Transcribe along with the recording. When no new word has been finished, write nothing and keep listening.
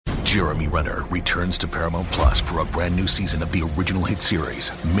Jeremy Renner returns to Paramount Plus for a brand new season of the original hit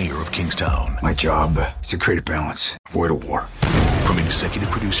series, Mayor of Kingstown. My job is to create a balance, avoid a war. From executive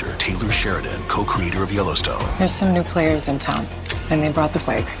producer Taylor Sheridan, co-creator of Yellowstone. There's some new players in town, and they brought the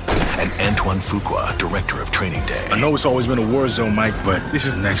plague. And Antoine Fuqua, director of Training Day. I know it's always been a war zone, Mike, but this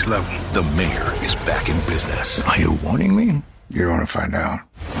is next level. The Mayor is back in business. Are you warning me? You're going to find out.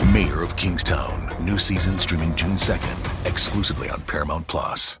 Mayor of Kingstown. New season streaming June 2nd, exclusively on Paramount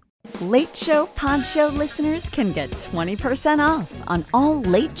Plus. Late Show Pod Show listeners can get 20% off on all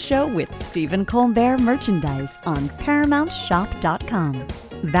Late Show with Stephen Colbert merchandise on ParamountShop.com.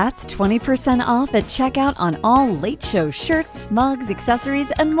 That's 20% off at checkout on all Late Show shirts, mugs, accessories,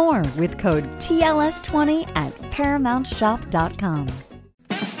 and more with code TLS20 at ParamountShop.com.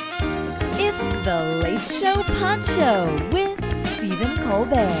 It's the Late Show Pod Show with Stephen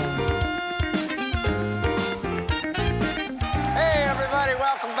Colbert.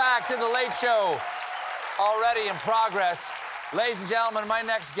 Welcome back to The Late Show. Already in progress. Ladies and gentlemen, my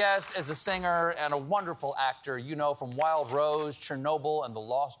next guest is a singer and a wonderful actor you know from Wild Rose, Chernobyl, and The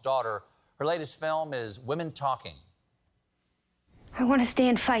Lost Daughter. Her latest film is Women Talking. I want to stay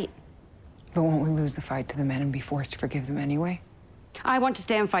and fight. But won't we lose the fight to the men and be forced to forgive them anyway? I want to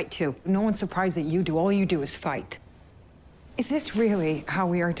stay and fight, too. No one's surprised that you do. All you do is fight. Is this really how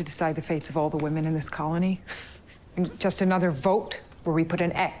we are to decide the fates of all the women in this colony? Just another vote where we put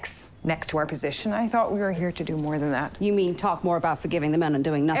an X next to our position? I thought we were here to do more than that. You mean talk more about forgiving the men and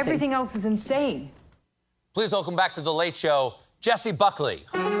doing nothing? Everything else is insane. Please welcome back to The Late Show, Jessie Buckley.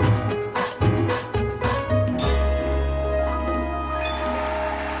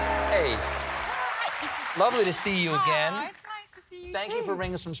 Hey, lovely to see you again. Oh, it's nice to see you Thank too. you for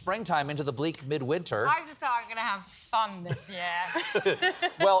bringing some springtime into the bleak midwinter. I just thought I'm going to have fun this year.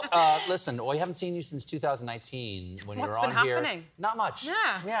 Well, listen, we haven't seen you since 2019 when you were on What's been here. happening? Not much.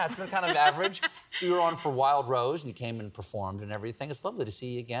 Yeah. Yeah, it's been kind of average. So you were on for Wild Rose, and you came and performed and everything. It's lovely to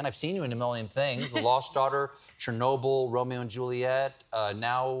see you again. I've seen you in a million things. The Lost Daughter, Chernobyl, Romeo and Juliet,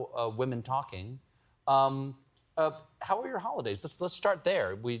 now Women Talking. How were your holidays? Let's start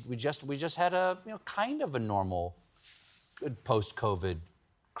there. We just had a kind of a normal, good post-COVID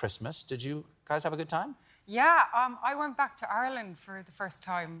Christmas. Did you guys have a good time? Yeah, I went back to Ireland for the first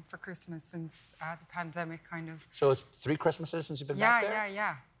time for Christmas since the pandemic, kind of. So it's 3 Christmases since you've been back there?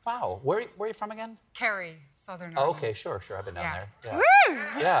 Yeah. Wow. Where are you from again? Kerry, Southern Oh, Ireland. okay, sure. I've been down there. Yeah. Woo!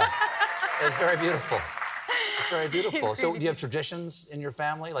 Yeah. It's very beautiful. It's very beautiful. It's So really do you have traditions in your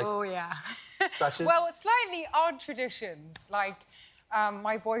family? Like, Oh, yeah. such as? Well, it's slightly odd traditions. Like,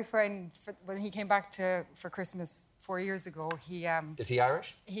 my boyfriend, when he came back for Christmas 4 years ago, Is he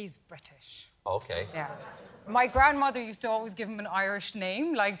Irish? he's British. Okay. Yeah. My grandmother used to always give him an Irish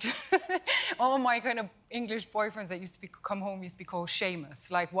name. Like, all my kind of English boyfriends that used to come home used to be called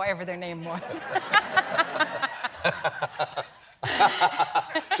Seamus, like whatever their name was.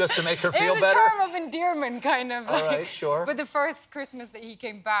 Just to make her It feel was better? a term of endearment, kind of. All right, sure. But the first Christmas that he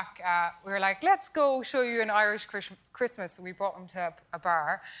came back, we were like, let's go show you an Irish Christmas. So we brought him to a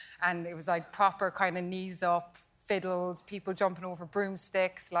bar, and it was like proper kind of knees up, fiddles, people jumping over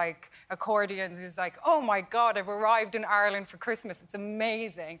broomsticks, like accordions. He was like, oh my God, I've arrived in Ireland for Christmas. It's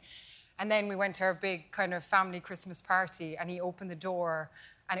amazing. And then we went to our big kind of family Christmas party, and he opened the door,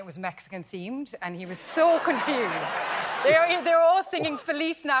 and it was Mexican themed, and he was so confused. They were all singing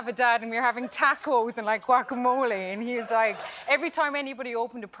Feliz Navidad, and we were having tacos and like guacamole, and he was like, every time anybody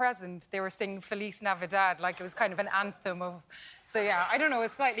opened a present, they were singing Feliz Navidad, like it was kind of an anthem of. So yeah, I don't know,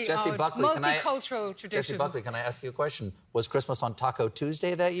 it's slightly Jessie odd. Buckley, Multicultural traditions. Jessie Buckley, can I ask you a question? Was Christmas on Taco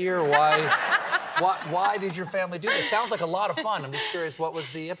Tuesday that year? Or why did your family do this? Sounds like a lot of fun. I'm just curious, what was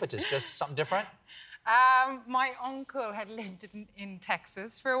the impetus? Just something different? My uncle had lived in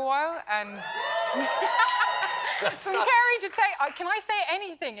Texas for a while, and from Kerry to Texas, can I say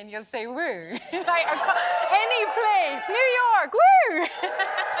anything and you'll say woo? Like, any place, New York, woo!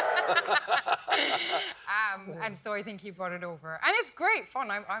 And so I think he brought it over. And it's great fun.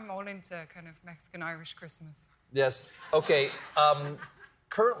 I'm all into kind of Mexican-Irish Christmas. Yes. Okay.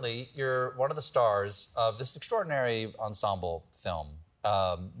 Currently, you're one of the stars of this extraordinary ensemble film.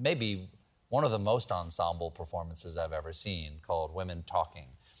 Maybe one of the most ensemble performances I've ever seen, called Women Talking.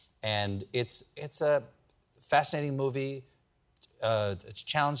 And it's a fascinating movie. It's a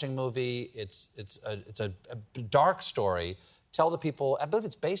challenging movie. It's a dark story. Tell the people, I believe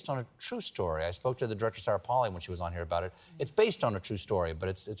it's based on a true story. I spoke to the director, Sarah Polley, when she was on here about it. It's based on a true story, but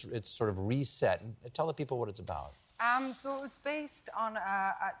it's sort of reset. Tell the people what it's about. So it was based on,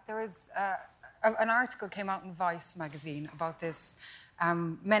 there was an article came out in Vice magazine about this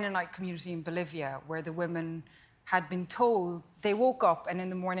Mennonite community in Bolivia where the women had been told, they woke up and in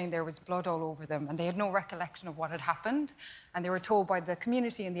the morning there was blood all over them and they had no recollection of what had happened. And they were told by the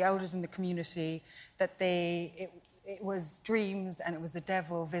community and the elders in the community that it was dreams and it was the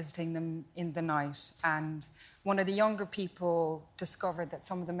devil visiting them in the night. And one of the younger people discovered that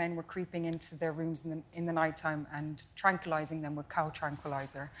some of the men were creeping into their rooms in the nighttime and tranquilizing them with cow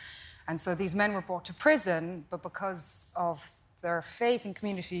tranquilizer. And so these men were brought to prison, but because of their faith in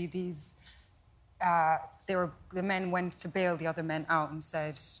community, the men went to bail the other men out and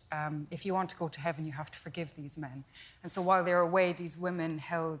said, if you want to go to heaven, you have to forgive these men. And so while they were away, these women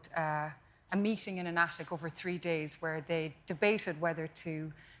held a meeting in an attic over 3 days where they debated whether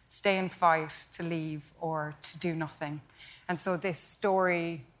to stay and fight, to leave, or to do nothing. And so this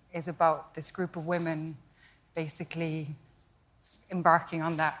story is about this group of women basically embarking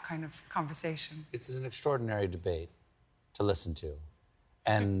on that kind of conversation. It's an extraordinary debate to listen to.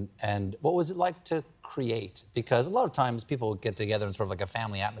 And what was it like to create? Because a lot of times people get together in sort of like a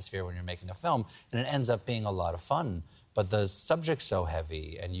family atmosphere when you're making a film, and it ends up being a lot of fun. But the subject's so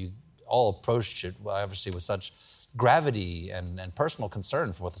heavy, and you all approached it, obviously, with such gravity and personal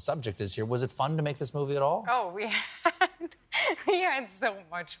concern for what the subject is here. Was it fun to make this movie at all? Oh, we had so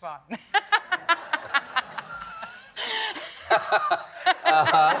much fun.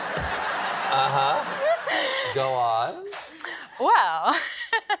 Go on. Well,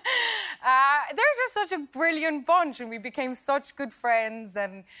 they're just such a brilliant bunch, and we became such good friends.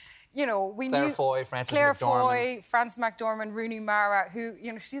 And you know, we Claire knew Foy, Frances Claire McDormand. Foy, Frances McDormand, Rooney Mara, who,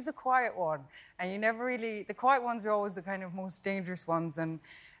 you know, she's a quiet one, and you never really. The quiet ones are always the kind of most dangerous ones, and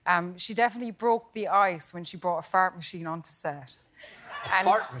she definitely broke the ice when she brought a fart machine onto set. A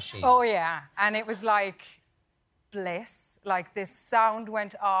fart machine? Oh yeah, and it was like bliss. Like this sound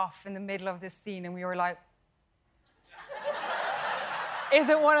went off in the middle of this scene, and we were like, "Is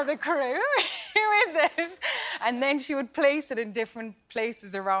it one of the crew? Who is it?" And then she would place it in different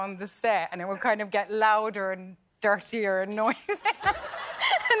places around the set, and it would kind of get louder and dirtier and noisier.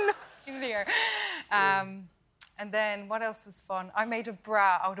 And then what else was fun? I made a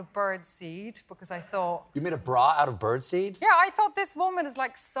bra out of birdseed because I thought... You made a bra out of birdseed? Yeah, I thought this woman is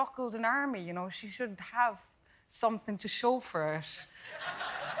like suckled an army, you know. She should have something to show for it.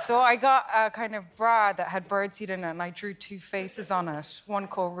 So I got a kind of bra that had birdseed in it, and I drew 2 faces on it, one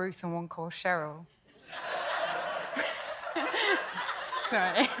called Ruth and one called Cheryl.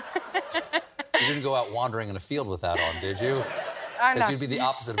 Right. You didn't go out wandering in a field with that on, did you? Because you'd be the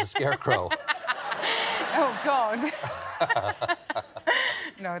opposite of a scarecrow. Oh, God.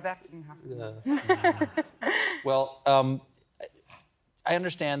 No, that didn't happen. Well, I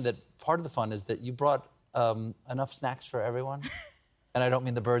understand that part of the fun is that you brought enough snacks for everyone. And I don't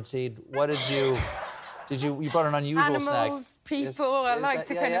mean the birdseed. What did you... You brought an unusual snack. Animals, people, I like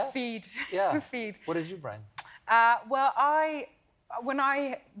to kind of feed. Yeah. Feed. What did you bring? Well, when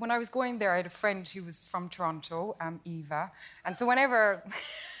I was going there, I had a friend who was from Toronto, Eva. And so whenever...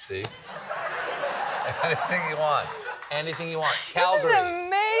 See? Anything you want. Anything you want. Calgary. This is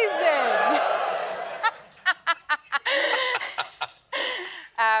amazing!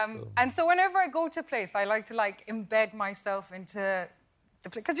 And so whenever I go to a place, I like to embed myself into the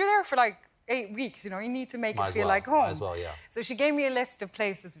place. Because you're there for 8 weeks, you know, you need to make it feel like home. Might as well, yeah. So she gave me a list of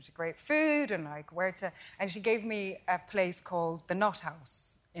places which are great food and where to... And she gave me a place called the Nut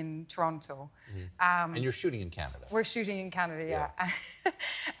House in Toronto. Mm-hmm. And you're shooting in Canada. We're shooting in Canada, yeah.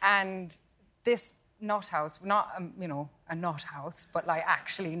 And this nut house, not, a nut house, but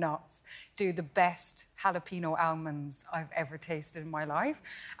actually nuts, do the best jalapeno almonds I've ever tasted in my life.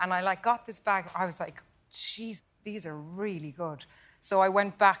 And I got this bag, I was like, geez, these are really good. So I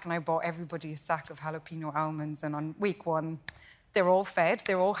went back and I bought everybody a sack of jalapeno almonds, and on week 1, they're all fed,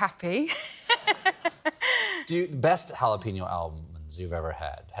 they're all happy. The best jalapeno almonds you've ever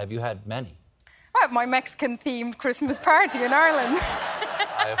had? Have you had many? At my Mexican-themed Christmas party in Ireland.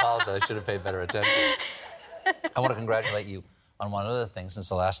 I apologize, I should have paid better attention. I want to congratulate you on one other thing. Since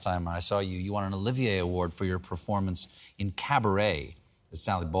the last time I saw you, you won an Olivier Award for your performance in Cabaret as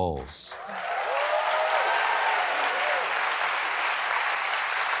Sally Bowles.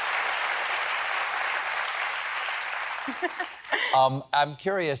 I'm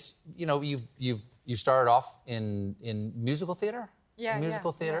curious, you started off in musical theater? Yeah,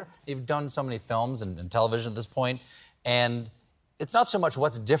 musical theater. Yeah. You've done so many films and television at this point, and it's not so much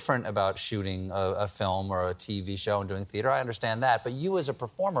what's different about shooting a film or a TV show and doing theater. I understand that, but you as a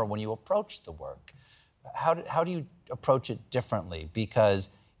performer, when you approach the work, how do you approach it differently? Because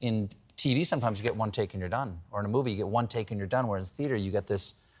in TV, sometimes you get one take and you're done, or in a movie, you get one take and you're done. Whereas in theater, you get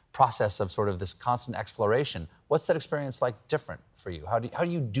this process of sort of this constant exploration. What's that experience like different for you? How do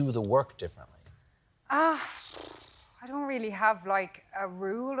you do the work differently? I don't really have like a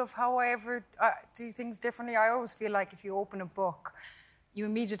rule of how I ever do things differently. I always feel like if you open a book, you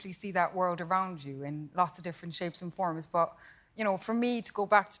immediately see that world around you in lots of different shapes and forms. But, you know, for me to go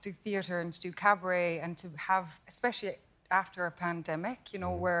back to do theatre and to do cabaret and to have, especially after a pandemic, you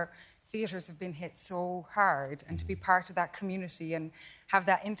know, where theatres have been hit so hard, and to be part of that community and have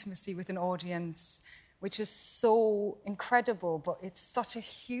that intimacy with an audience, which is so incredible, but it's such a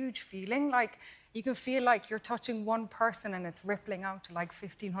huge feeling. Like, you can feel like you're touching one person and it's rippling out to like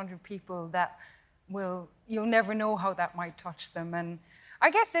 1,500 people that you'll never know how that might touch them. And I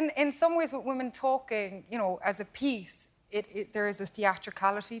guess in some ways with Women Talking, you know, as a piece, there is a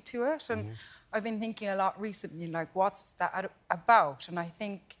theatricality to it. And I've been thinking a lot recently, like, what's that about? And I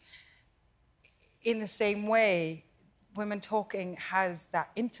think in the same way, Women Talking has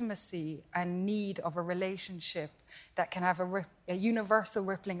that intimacy and need of a relationship that can have a universal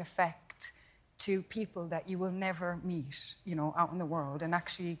rippling effect to people that you will never meet, you know, out in the world. And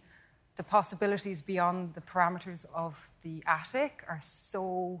actually, the possibilities beyond the parameters of the attic are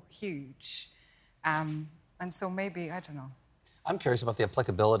so huge. And so maybe, I don't know. I'm curious about the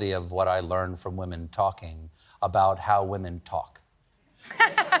applicability of what I learned from Women Talking about how women talk.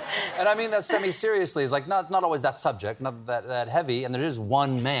 And I mean that semi-seriously. It's like not always that subject, not that heavy. And there is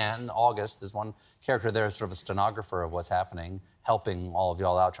one man, August, there's one character there, sort of a stenographer of what's happening, helping all of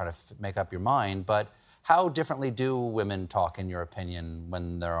y'all out, trying to make up your mind. But how differently do women talk, in your opinion,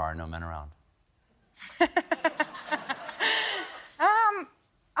 when there are no men around? I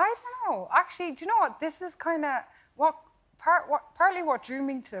don't know. Actually, do you know what? This is kind of partly what drew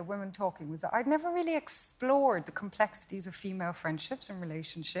me to Women Talking was that I'd never really explored the complexities of female friendships and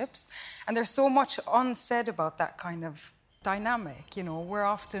relationships. And there's so much unsaid about that kind of dynamic. You know,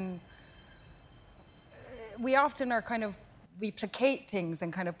 we often are kind of, we placate things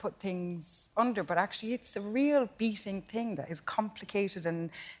and kind of put things under, but actually it's a real beating thing that is complicated and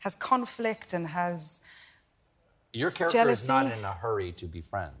has conflict and has Your character jealousy. Is not in a hurry to be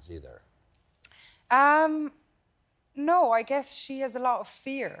friends either. No, I guess she has a lot of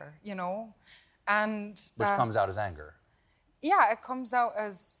fear, you know, and Which comes out as anger. Yeah, it comes out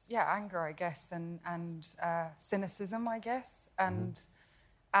as anger, I guess, and cynicism, I guess, and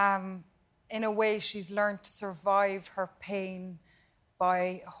in a way, she's learned to survive her pain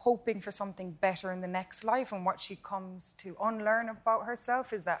by hoping for something better in the next life. And what she comes to unlearn about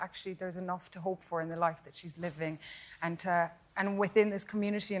herself is that actually there's enough to hope for in the life that she's living, and within this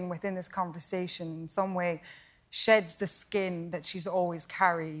community and within this conversation, in some way, sheds the skin that she's always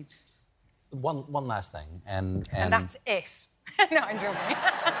carried. One last thing, and that's it. No, I'm joking.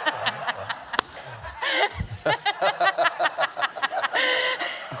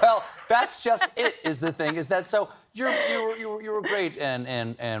 Well, that's just it. Is the thing is that so you were great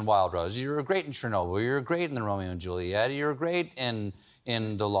in Wild Rose. You were great in Chernobyl. You were great in the Romeo and Juliet. You were great in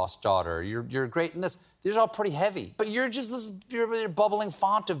The Lost Daughter. You're great in this. These are all pretty heavy, but you're a bubbling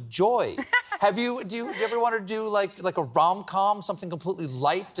font of joy. Do you ever want to do like a rom-com, something completely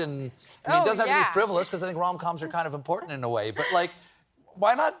light and I mean, it doesn't have to be frivolous because I think rom-coms are kind of important in a way. But like,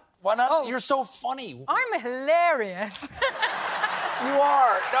 why not? Oh. You're so funny. I'm hilarious. You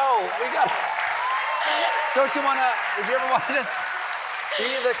are. No, we got. Don't you want to? Would you ever want to just be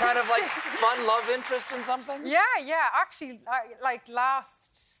the kind of like fun love interest in something? Yeah. Actually, like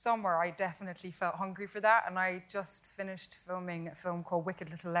last summer, I definitely felt hungry for that, and I just finished filming a film called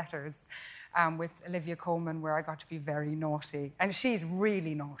Wicked Little Letters with Olivia Colman, where I got to be very naughty, and she's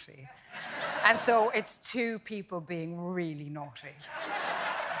really naughty, and so it's two people being really naughty.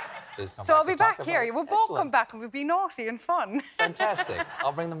 So I'll be back here. We'll both come back and we'll be naughty and fun. Fantastic.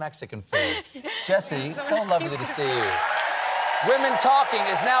 I'll bring the Mexican food. Jessie, so lovely to see you. Women Talking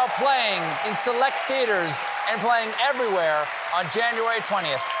is now playing in select theaters and playing everywhere on January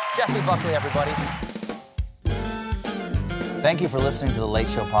 20th. Jessie Buckley, everybody. Thank you for listening to The Late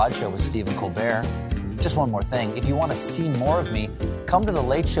Show Pod Show with Stephen Colbert. Just one more thing. If you want to see more of me, come to The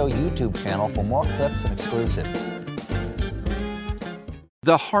Late Show YouTube channel for more clips and exclusives.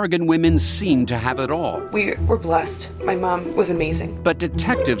 The Hargan women seemed to have it all. We were blessed. My mom was amazing. But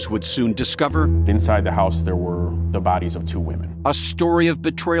detectives would soon discover... Inside the house, there were the bodies of two women. A story of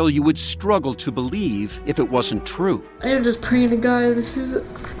betrayal you would struggle to believe if it wasn't true. I am just praying to God, this is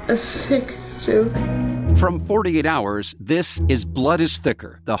a sick joke. From 48 Hours, this is Blood is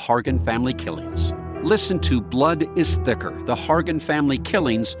Thicker, the Hargan family killings. Listen to Blood is Thicker, the Hargan family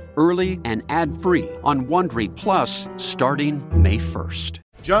killings, early and ad-free on Wondery Plus starting May 1st.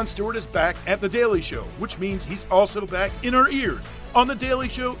 Jon Stewart is back at The Daily Show, which means he's also back in our ears on The Daily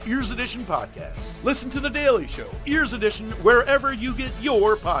Show Ears Edition podcast. Listen to The Daily Show Ears Edition wherever you get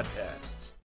your podcast.